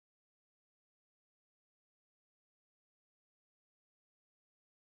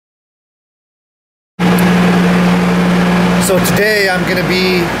So today I'm going to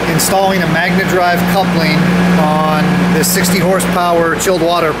be installing a Magnadrive coupling on this 60 horsepower chilled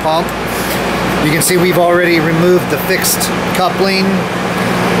water pump. You can see we've already removed the fixed coupling.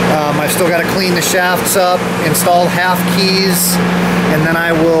 I've still got to clean the shafts up, install half keys, and then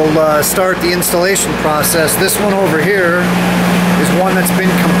I will start the installation process. This one over here is one that's been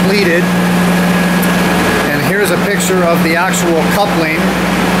completed, and here's a picture of the actual coupling.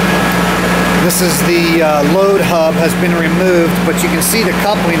 This is the load hub has been removed, but you can see the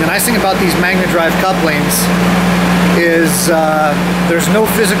coupling. The nice thing about these Magnadrive couplings is there's no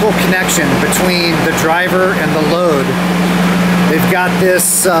physical connection between the driver and the load. They've got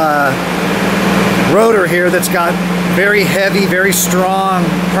this rotor here that's got very heavy, very strong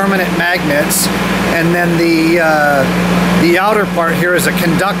permanent magnets, and then the outer part here is a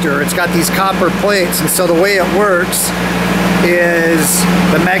conductor. It's got these copper plates, and so the way it works is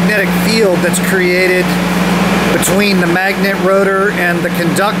the magnetic field that's created between the magnet rotor and the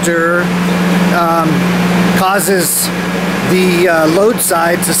conductor causes the load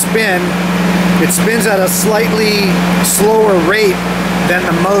side to spin. It spins at a slightly slower rate than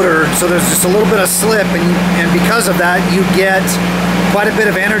the motor, so there's just a little bit of slip, and because of that you get quite a bit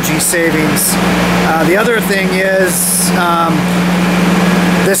of energy savings. The other thing is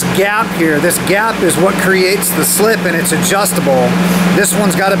this gap here. This gap is what creates the slip, and it's adjustable. This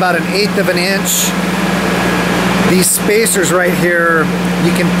one's got about 1/8 of an inch. These spacers right here,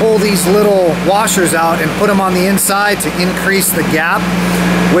 you can pull these little washers out and put them on the inside to increase the gap,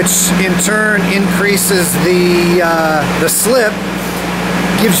 which in turn increases the slip,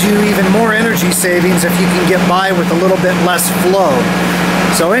 gives you even more energy savings if you can get by with a little bit less flow.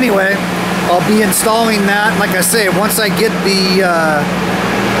 So anyway, I'll be installing that. Like I say, once I get the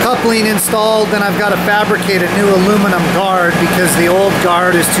coupling installed, then I've got to fabricate a new aluminum guard because the old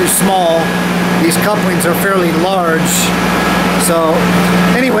guard is too small. These couplings are fairly large. So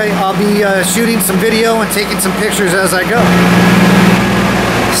anyway, I'll be shooting some video and taking some pictures as I go.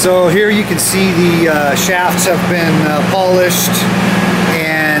 So here you can see the shafts have been polished,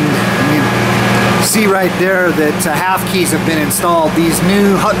 and you see right there that half keys have been installed. These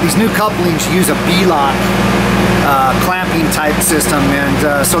new couplings use a B-lock clamping type system,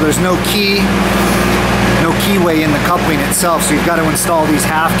 and so there's no keyway in the coupling itself, so you've got to install these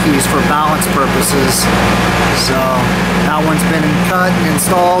half keys for balance purposes. So that one's been cut and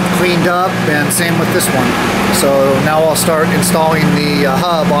installed, cleaned up, and same with this one. So now I'll start installing the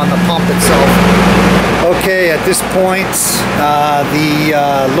hub on the pump itself. Okay, at this point the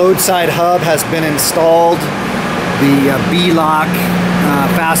load side hub has been installed. The B-lock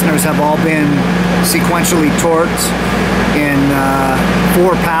fasteners have all been sequentially torqued in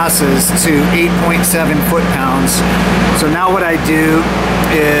 4 passes to 8.7 foot-pounds. So now what I do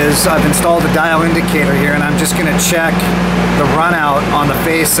is I've installed a dial indicator here, and I'm just going to check the run out on the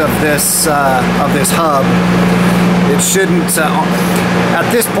face of this hub. It shouldn't,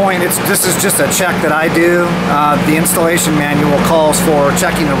 at this point, this is just a check that I do. The installation manual calls for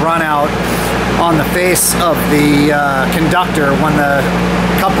checking the run out on the face of the conductor when the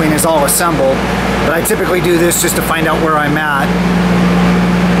coupling is all assembled. But I typically do this just to find out where I'm at.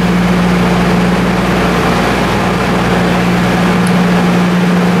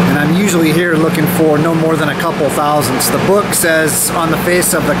 And I'm usually here looking for no more than a couple thousandths. The book says on the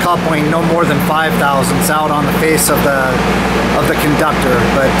face of the coupling no more than 5 thousandths out on the face of the conductor,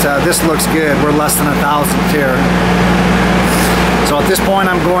 but this looks good. We're less than 1,000th here. So at this point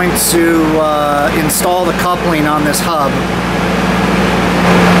I'm going to install the coupling on this hub.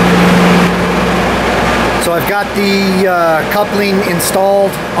 So I've got the coupling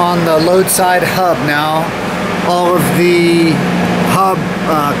installed on the load side hub now. All of the hub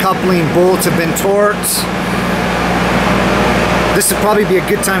coupling bolts have been torqued. This would probably be a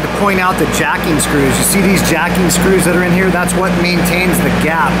good time to point out the jacking screws. You see these jacking screws that are in here? That's what maintains the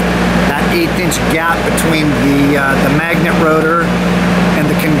gap, that 1/8 inch gap between the magnet rotor and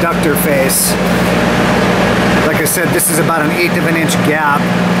the conductor face. Like I said, this is about 1/8 of an inch gap.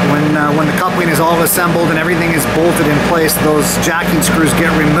 When the coupling is all assembled and everything is bolted in place, those jacking screws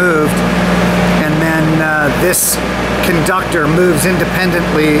get removed, and then this conductor moves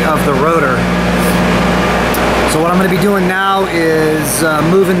independently of the rotor. So what I'm going to be doing now is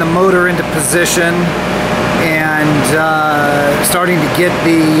moving the motor into position and starting to get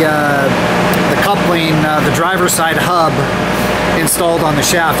the coupling, the driver's side hub installed on the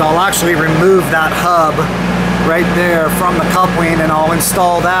shaft. I'll actually remove that hub right there from the coupling, and I'll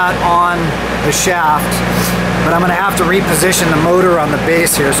install that on the shaft. But I'm going to have to reposition the motor on the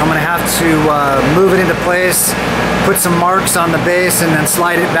base here, so I'm going to have to move it into place, put some marks on the base, and then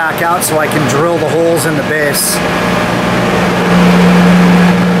slide it back out so I can drill the holes in the base.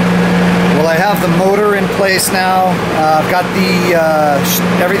 have the motor in place now. I've got the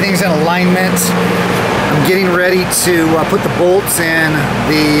everything's in alignment. I'm getting ready to put the bolts in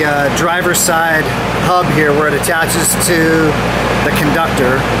the driver's side hub here where it attaches to the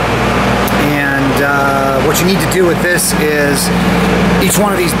conductor. And what you need to do with this is each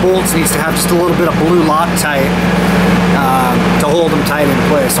one of these bolts needs to have just a little bit of blue Loctite to hold them tight in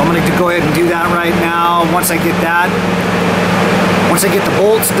place. So I'm going to go ahead and do that right now. Once I get the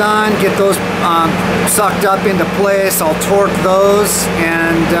bolts done, get those sucked up into place, I'll torque those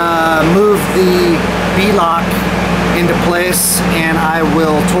and move the B-lock into place, and I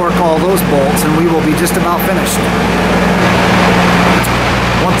will torque all those bolts, and we will be just about finished.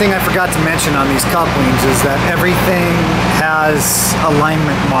 One thing I forgot to mention on these couplings is that everything has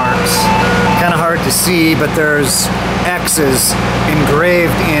alignment marks. Kind of hard to see, but there's X's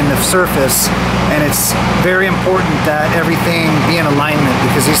engraved in the surface, and it's very important that everything be in alignment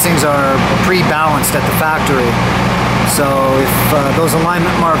because these things are pre-balanced at the factory. So if those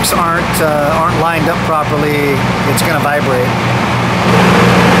alignment marks aren't lined up properly, it's going to vibrate.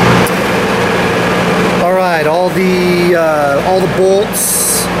 All right, all the bolts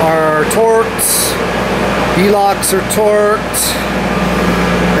are torqued, B-locks are torqued,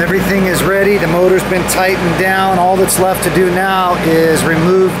 everything is ready, the motor's been tightened down. All that's left to do now is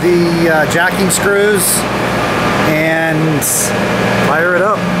remove the jacking screws and fire it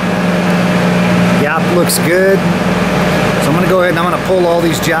up. Gap looks good. So I'm going to go ahead and I'm going to pull all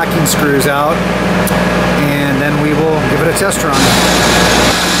these jacking screws out, and then we will give it a test run.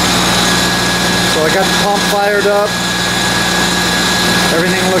 So I got the pump fired up.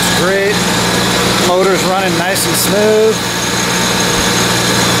 Everything looks great. Motor's running nice and smooth.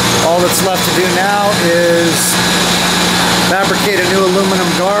 All that's left to do now is fabricate a new aluminum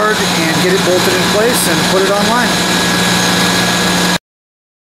guard and get it bolted in place and put it online.